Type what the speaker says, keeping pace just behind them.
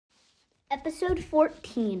Episode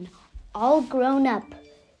 14, All Grown Up.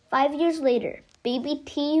 5 years later, Baby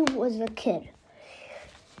T was a kid.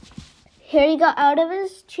 Harry got out of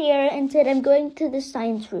his chair and said, "I'm going to the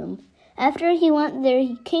science room." After he went there,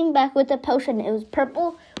 he came back with a potion. It was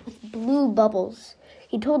purple with blue bubbles.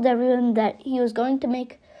 He told everyone that he was going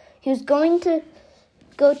to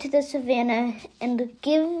go to the savannah and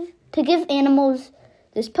give animals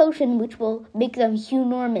this potion, which will make them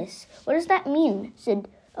hunormous. "What does that mean?" said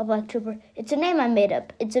a black trooper. "It's a name I made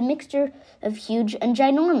up. It's a mixture of huge and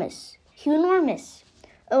ginormous. Hunormous."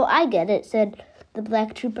 "Oh, I get it," said the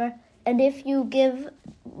black trooper. And if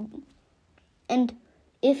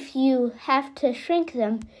you have to shrink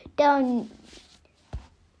them down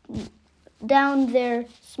their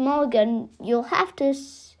small gun, you'll have to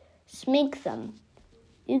smink them."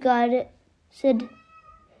 "You got it,"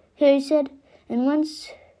 Harry said. "And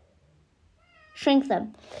once shrink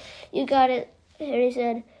them." "You got it," Harry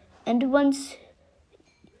said. "And once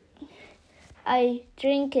I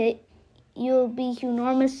drink it, you'll be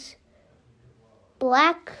enormous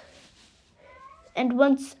black. And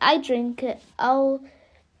once I drink it,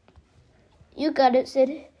 You got it,"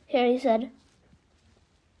 Harry said.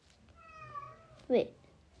 Wait.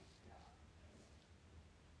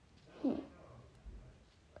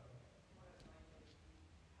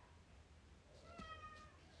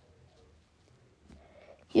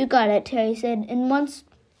 "You got it," Harry said. "And once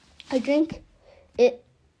I drink it,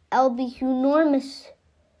 I'll be enormous,"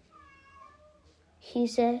 he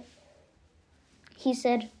said.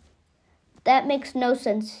 "That makes no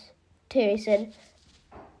sense," Harry said.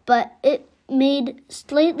 But it made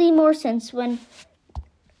slightly more sense when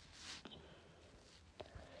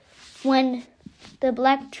the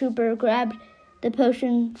black trooper grabbed the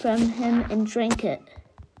potion from him and drank it.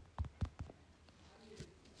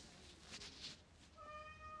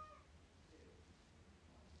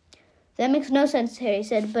 "That makes no sense," Harry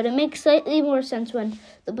said, "but it makes slightly more sense when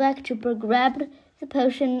the black trooper grabbed the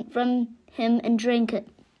potion from him and drank it."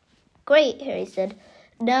 "Great," Harry said.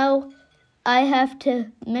 "Now I have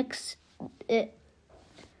to mix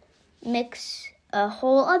a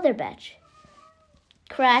whole other batch."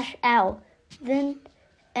 Crash, ow. Then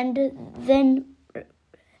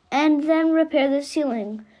repair the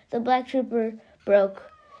ceiling the black trooper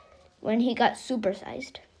broke when he got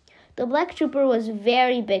supersized. The black trooper was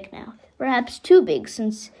very big now, perhaps too big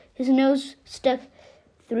since his nose stuck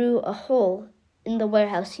through a hole in the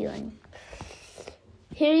warehouse ceiling.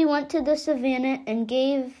 Harry went to the savannah and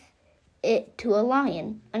gave it to a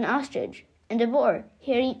lion, an ostrich, and a boar.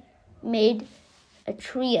 Harry made a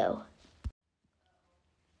trio.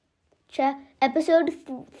 Episode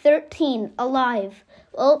 13, Alive.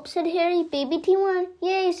 "Oh," said Harry, "Baby T won."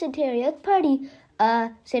 "Yay," said Harry, "let's party."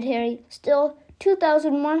 Said Harry, "Still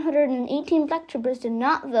 2,118 black troopers did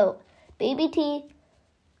not vote. Vote Baby T."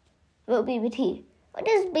 "What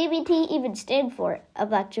does Baby T even stand for?" a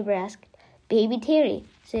black trooper asked. "Baby Terry,"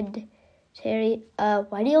 said Harry.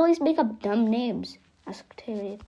 Why do you always make up dumb names?" asked Harry.